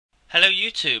Hello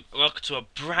YouTube, and welcome to a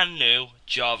brand new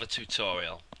Java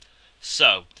tutorial.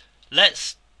 So,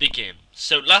 let's begin.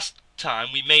 So last time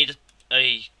we made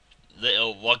a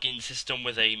little login system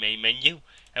with a main menu,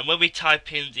 and when we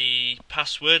type in the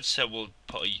password, so we'll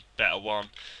put a better one,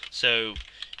 so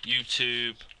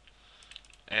YouTube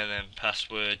and then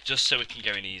password, just so we can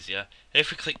go in easier.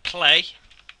 If we click play,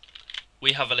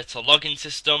 we have a little login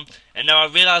system, and now I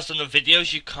realised on the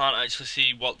videos you can't actually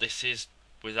see what this is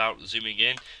without zooming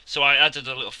in, so I added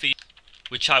a little feature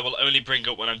which I will only bring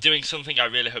up when I'm doing something. I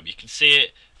really hope you can see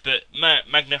it, but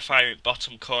magnify it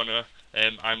bottom corner.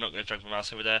 I'm not going to drag my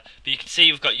mouse over there, but you can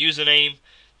see we've got username.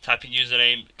 Type in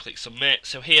username, click submit.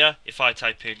 So here, if I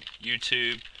type in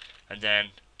YouTube and then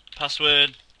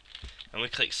password and we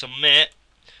click submit,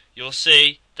 you'll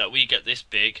see that we get this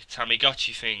big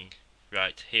Tamagotchi thing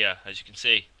right here, as you can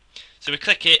see. So we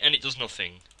click it and it does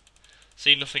nothing.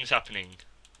 See, nothing's happening.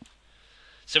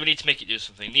 So we need to make it do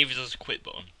something. Neither does a quit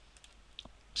button.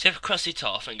 So if we cross it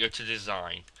off and go to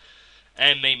design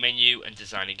and main menu and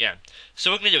design again.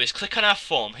 So what we're going to do is click on our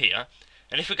form here,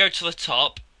 and if we go to the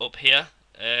top up here,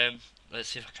 let's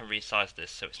see if I can resize this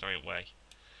so it's not in the way.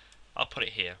 I'll put it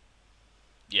here.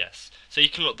 Yes. So you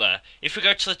can look there. If we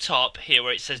go to the top here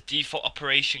where it says default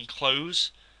operation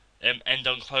close, end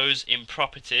on close in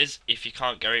properties, if you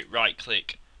can't get it, right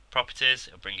click properties,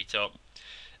 it'll bring it up.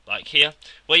 Like here,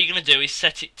 what you're going to do is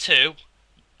set it to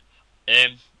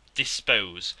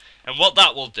dispose, and what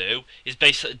that will do is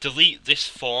basically delete this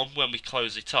form when we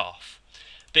close it off.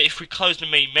 But if we close the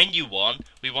main menu one,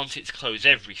 we want it to close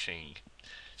everything.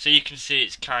 So you can see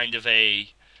it's kind of a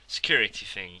security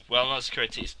thing. Well, not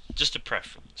security, it's just a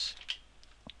preference.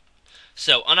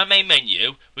 So on our main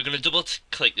menu, we're going to double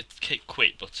click the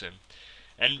quit button,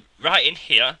 and right in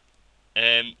here,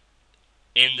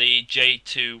 in the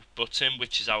J2 button,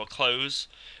 which is our close,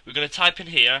 we're going to type in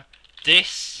here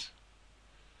this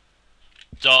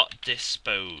dot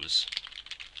dispose,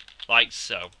 like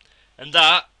so, and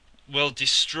that will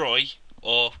destroy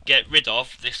or get rid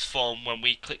of this form when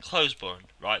we click close button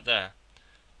right there.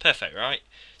 Perfect, right?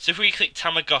 So if we click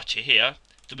Tamagotchi here,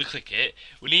 double click it,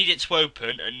 we need it to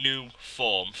open a new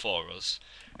form for us,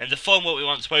 and the form what we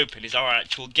want to open is our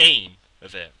actual game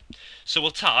of it. So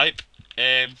we'll type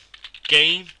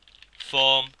game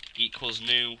form equals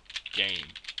new game,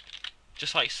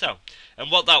 just like so.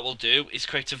 And what that will do is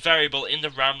create a variable in the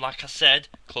RAM, like I said,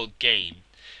 called game.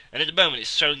 And at the moment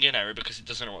it's throwing an error because it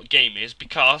doesn't know what game is,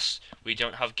 because we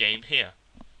don't have game here.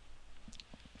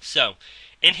 So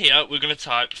in here we're going to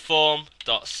type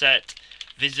form.set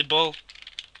visible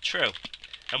true,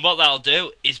 and what that'll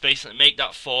do is basically make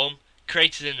that form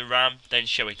created in the RAM, then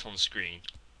show it on screen.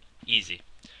 Easy.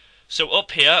 So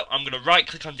up here, I'm going to right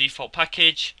click on default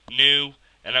package, new,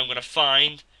 and I'm going to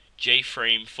find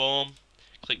JFrame form,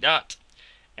 click that,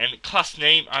 and class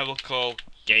name I will call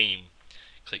game.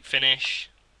 Click finish,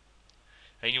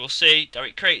 and you will see that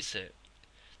it creates it.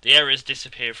 The errors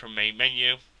disappear from main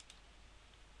menu,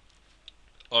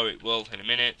 or it will in a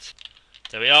minute.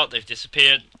 There we are, they've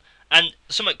disappeared. And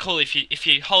something cool, if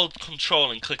you hold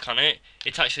control and click on it,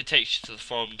 it actually takes you to the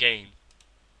form game.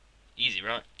 Easy,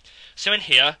 right? So in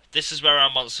here, this is where our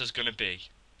monster is going to be,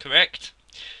 correct?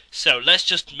 So let's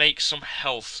just make some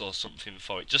health or something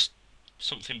for it, just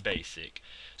something basic.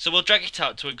 So we'll drag it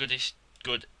out to a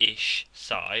good-ish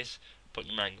size, put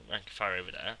the magnifier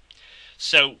over there.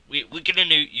 So we're going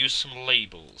to use some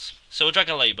labels. So we'll drag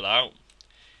a label out,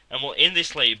 and in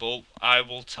this label I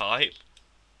will type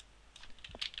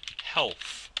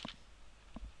health.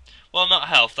 Well, not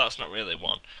health, that's not really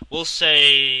one. We'll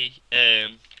say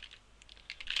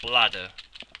bladder.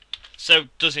 So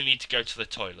does he need to go to the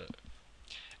toilet?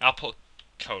 I'll put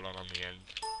colon on the end.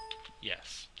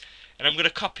 Yes. And I'm going to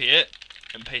copy it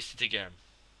and paste it again,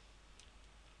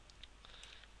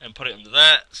 and put it under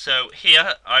there. So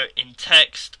here, in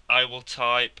text, I will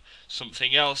type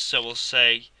something else. So we'll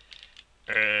say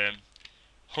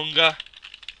hunger.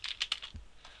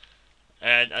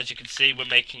 And as you can see, we're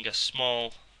making a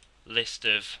small list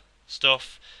of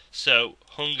stuff. So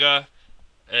hunger,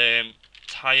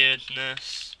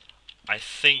 tiredness, I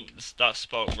think that's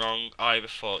spelled wrong, I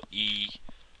before E,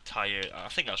 tired, I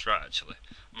think that's right actually,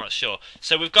 I'm not sure.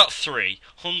 So we've got three,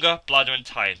 hunger, bladder and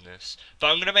tiredness, but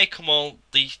I'm going to make them all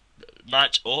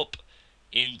match up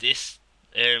in this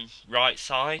right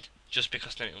side, just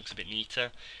because then it looks a bit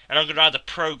neater. And I'm going to add a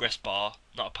progress bar,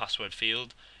 not a password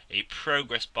field, a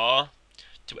progress bar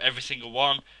to every single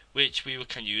one, which we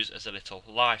can use as a little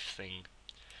life thing.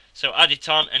 So add it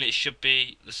on, and it should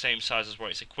be the same size as what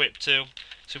it's equipped to.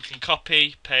 So we can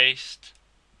copy, paste,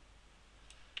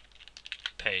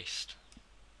 paste.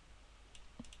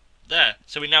 there.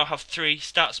 So we now have 3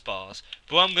 stats bars.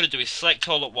 But what I'm going to do is select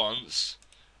all at once.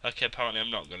 Okay, apparently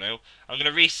I'm not going to. I'm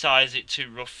going to resize it to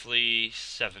roughly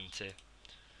 70.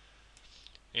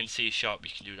 In C# you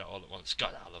can do that all at once.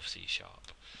 God, I love C#.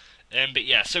 But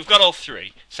yeah, so we've got all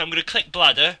 3. So I'm going to click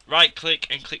bladder, right click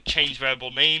and click change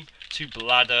variable name to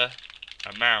bladder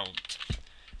amount.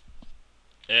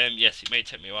 Yes, it may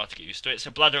take me a while to get used to it. So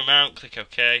bladder amount, click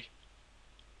OK.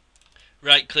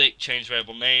 Right click, change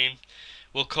variable name.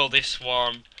 We'll call this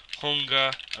one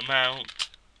hunger amount.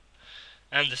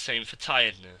 And the same for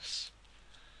tiredness.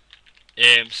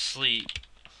 Sleep.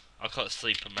 I'll call it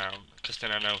sleep amount, because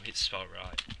then I know it's spelled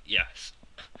right. Yes.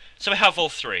 So we have all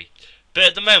 3. But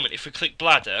at the moment, if we click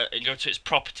bladder and go to its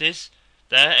properties,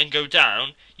 there, and go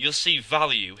down, you'll see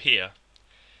value here.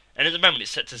 And at the moment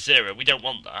it's set to 0. We don't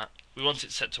want that. We want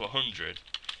it set to 100.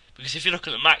 Because if you look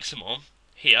at the maximum,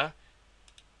 here,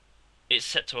 it's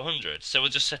set to 100. So we'll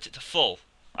just set it to full.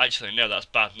 Actually, no, that's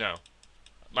bad, no.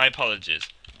 My apologies.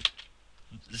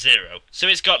 0. So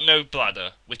it's got no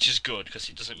bladder, which is good, because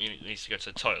it doesn't mean it needs to go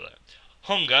to the toilet.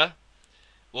 Hunger,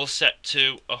 we'll set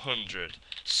to 100.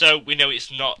 So we know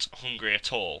it's not hungry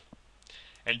at all.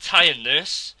 And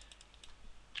tiredness,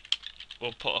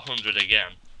 we'll put 100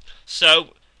 again.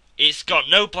 So it's got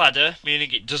no bladder,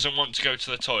 meaning it doesn't want to go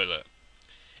to the toilet.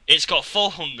 It's got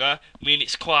full hunger, meaning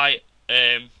it's quite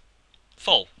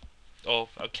full. Oh,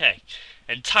 okay.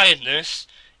 And tiredness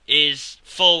is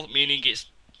full, meaning it's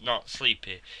not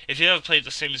sleepy. If you ever played the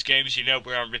Sims games, you know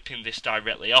where I'm ripping this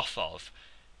directly off of.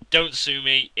 Don't sue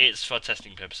me, it's for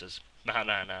testing purposes. Nah.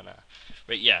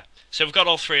 But yeah, so we've got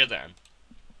all 3 of them.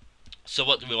 So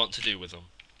what do we want to do with them?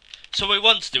 So what we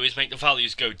want to do is make the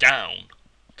values go down.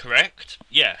 Correct?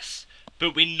 Yes.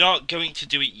 But we're not going to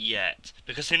do it yet.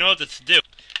 Because in order to do it,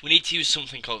 we need to use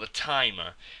something called a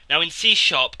timer. Now in C#,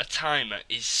 a timer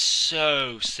is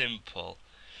so simple.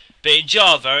 But in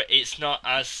Java, it's not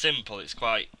as simple. It's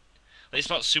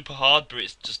not super hard, but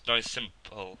it's just nice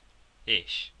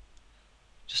simple-ish.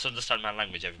 Just understand my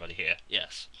language, everybody here.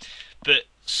 Yes. But,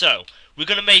 so, we're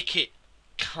going to make it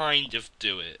kind of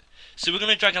do it. So we're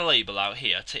going to drag a label out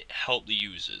here to help the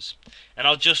users. And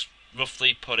I'll just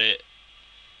roughly put it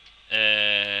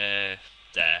there.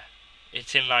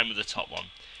 It's in line with the top one.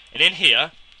 And in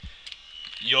here,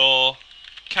 your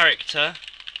character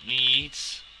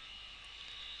needs...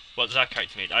 What does our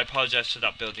character need? I apologise for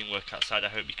that building work outside. I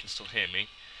hope you can still hear me.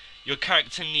 Your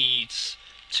character needs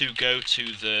to go to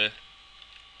the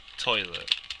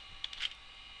toilet.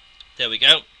 There we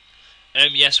go.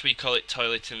 Yes, we call it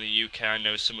toilet in the UK. I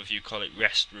know some of you call it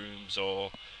restrooms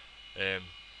or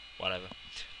whatever.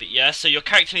 But yeah, so your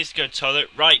character needs to go to the toilet.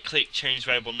 Right click, change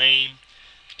variable name.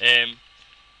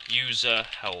 User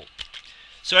help.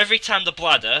 So every time the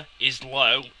bladder is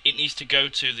low, it needs to go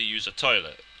to the user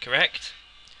toilet. Correct?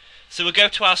 So we'll go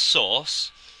to our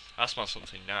source. I smell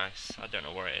something nice. I don't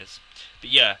know where it is. But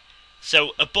yeah.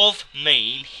 So above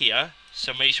main here.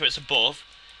 So make sure it's above.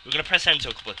 We're going to press enter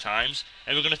a couple of times.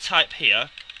 And we're going to type here.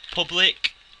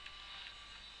 Public.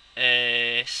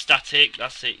 Static.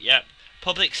 That's it. Yep.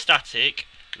 Public static.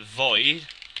 Void.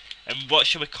 And what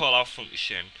should we call our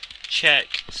function?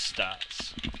 Check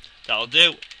stats. That'll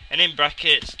do. And in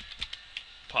brackets.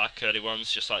 Put our curly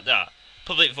ones just like that.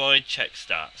 Public void. Check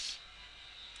stats.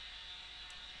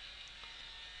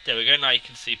 There we go, now you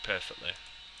can see perfectly.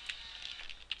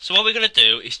 So what we're going to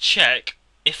do is check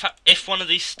if one of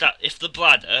these if the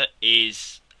bladder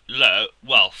is low,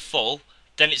 well, full,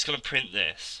 then it's going to print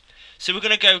this. So we're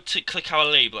going to go to click our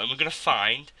label and we're going to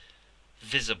find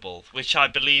visible, which I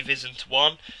believe isn't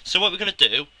one. So what we're going to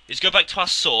do is go back to our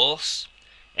source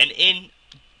and in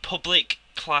public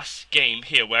class game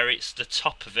here where it's the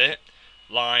top of it,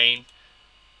 line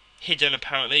hidden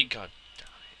apparently, god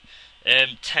damn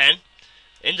it, 10.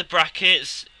 In the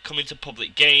brackets, come into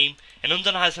public game, and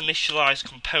under has initialized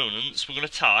components, we're going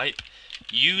to type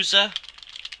user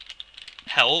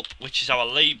help, which is our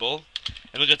label,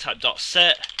 and we're going to type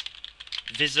 .set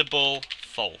visible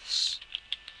false.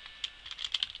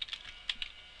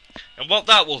 And what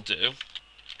that will do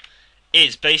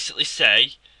is basically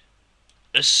say,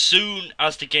 as soon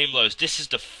as the game loads, this is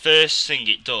the first thing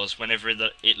it does whenever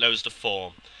it loads the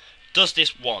form. Does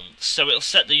this once, so it'll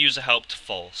set the user help to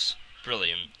false.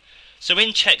 Brilliant. So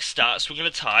in check stats, we're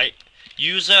going to type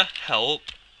user help.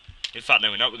 In fact, no,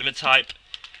 we're not. We're going to type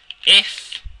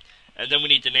if, and then we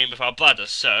need the name of our bladder.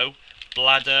 So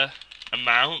bladder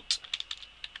amount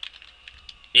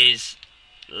is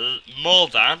more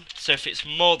than. So if it's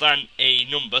more than a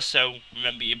number, so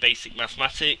remember your basic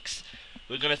mathematics,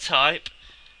 we're going to type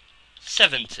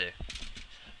 70.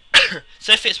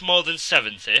 So if it's more than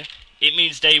 70, it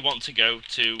means they want to go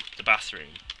to the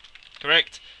bathroom.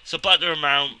 correct? So bladder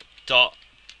amount dot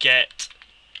get,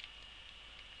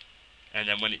 and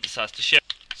then when it decides to show,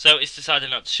 so it's decided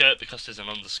not to show it because there's an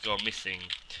underscore missing.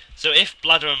 So if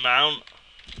bladder amount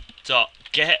dot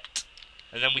get,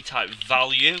 and then we type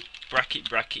value, bracket,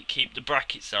 bracket, keep the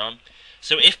brackets on.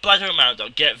 So if bladder amount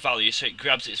dot get value, so it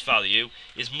grabs its value,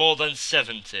 is more than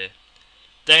 70,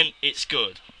 then it's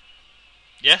good.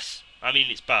 Yes? I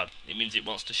mean it's bad. It means it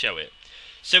wants to show it.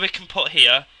 So we can put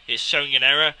here, it's showing an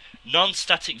error.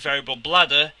 Non-static variable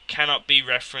bladder cannot be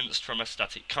referenced from a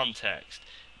static context.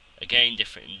 Again,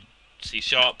 different in C#.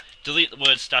 Delete the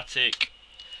word static,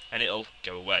 and it'll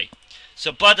go away.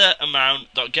 So bladder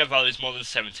amount dot get value is more than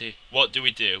 70. What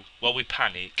do? Well, we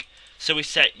panic. So we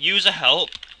set user help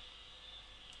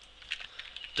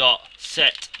dot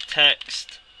set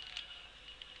text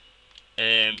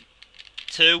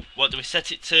to, what do we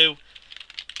set it to?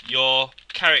 Your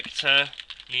character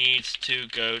needs to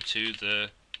go to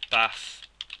the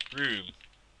bathroom.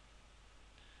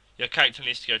 Your character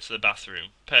needs to go to the bathroom.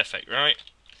 Perfect, right?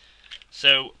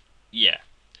 So, yeah.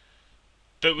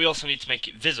 But we also need to make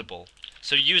it visible.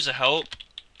 So user help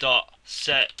dot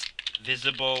set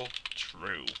visible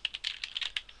true.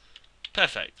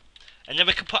 Perfect. And then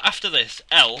we can put after this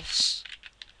else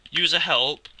user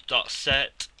help dot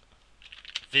set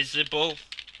visible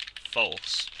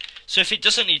false. So if it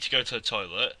doesn't need to go to the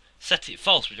toilet, set it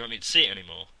false. We don't need to see it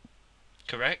anymore.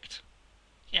 Correct?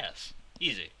 Yes.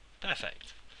 Easy.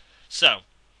 Perfect. So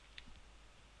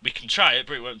we can try it,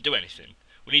 but it won't do anything.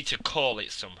 We need to call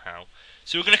it somehow.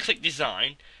 So we're going to click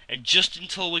design, and just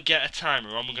until we get a timer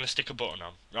on, we're going to stick a button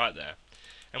on right there,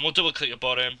 and we'll double click the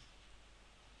button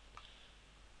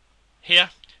here,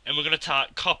 and we're going to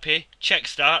type copy check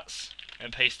stats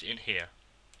and paste it in here.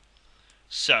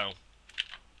 So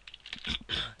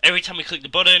every time we click the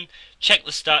button, check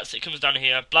the stats, it comes down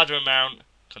here, bladder amount,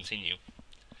 continue.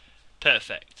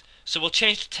 Perfect. So we'll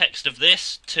change the text of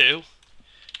this to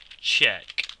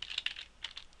check.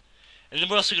 And then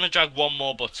we're also going to drag one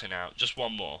more button out, just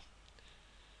one more.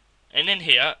 And in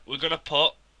here, we're going to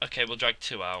put, okay, we'll drag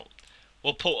two out.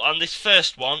 We'll put on this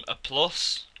first one a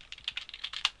plus,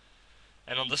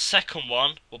 and on the second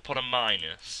one, we'll put a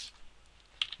minus.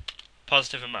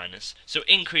 Positive and minus. So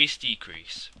increase,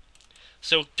 decrease.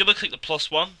 So double click the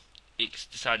plus one, it's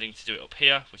deciding to do it up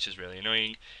here, which is really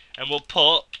annoying. And we'll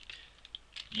put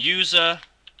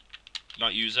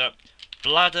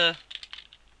bladder,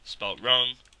 spelt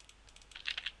wrong,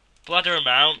 bladder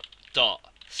amount dot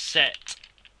set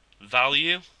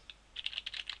value,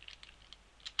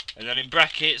 and then in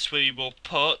brackets we will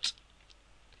put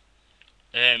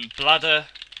bladder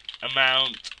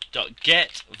amount dot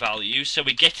get value, so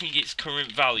we're getting its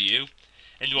current value,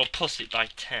 and we'll plus it by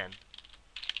 10.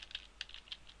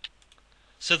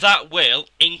 So that will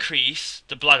increase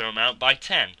the bladder amount by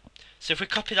 10. So if we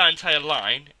copy that entire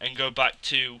line and go back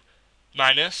to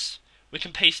minus, we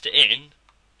can paste it in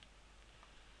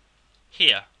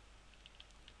here.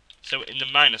 So in the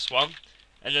minus one,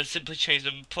 and then simply change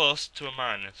the plus to a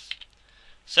minus.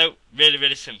 So really,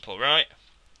 really simple, right?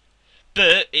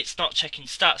 But it's not checking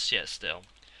stats yet still.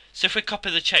 So if we copy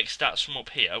the check stats from up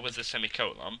here with the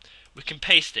semicolon, we can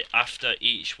paste it after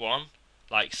each one,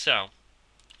 like so.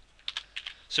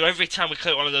 So every time we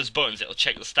click one of those buttons, it'll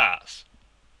check the stats.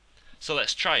 So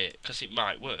let's try it, because it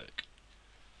might work.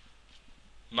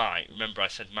 Might, remember I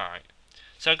said might.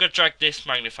 So I'm going to drag this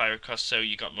magnifier across so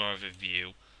you got more of a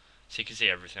view, so you can see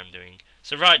everything I'm doing.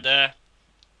 So right there,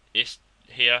 it's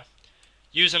here.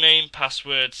 Username,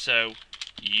 password, so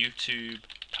YouTube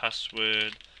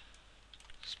password,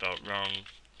 spelled wrong.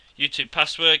 YouTube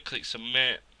password, click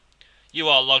submit. You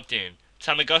are logged in.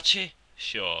 Tamagotchi?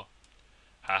 Sure.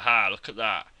 Haha, look at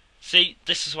that. See,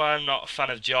 this is why I'm not a fan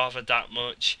of Java that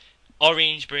much.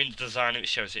 Orange brings the design, it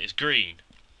shows it as green.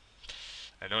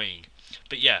 Annoying.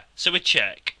 But yeah, so we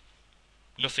check.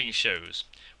 Nothing shows.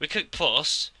 We click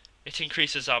plus, it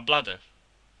increases our bladder.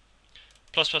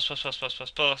 Plus, plus, plus, plus, plus,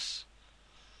 plus, plus.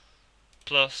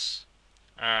 Plus.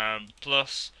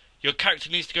 Plus. Your character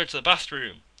needs to go to the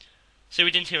bathroom. So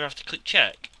we didn't even have to click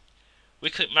check. We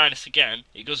click minus again,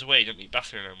 it goes away, you don't need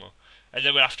bathroom no more. And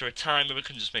then after a timer we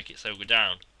can just make it so go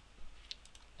down.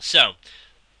 So,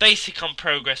 basic on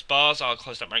progress bars. I'll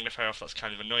close that magnifier off, that's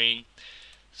kind of annoying.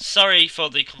 Sorry for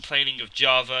the complaining of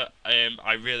Java.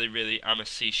 I really am a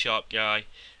C# guy.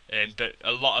 But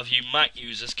a lot of you Mac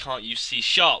users can't use C#,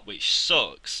 which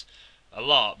sucks a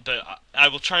lot. But I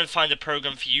will try and find a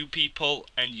program for you people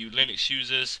and you Linux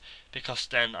users, because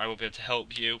then I will be able to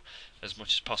help you as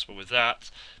much as possible with that.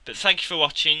 But thank you for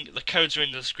watching. The codes are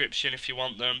in the description if you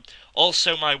want them.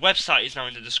 Also, my website is now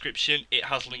in the description. It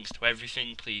has links to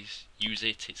everything. Please use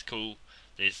it. It's cool.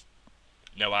 There's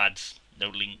No ads, no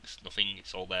links, nothing.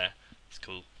 It's all there. It's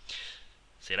cool.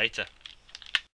 See you later.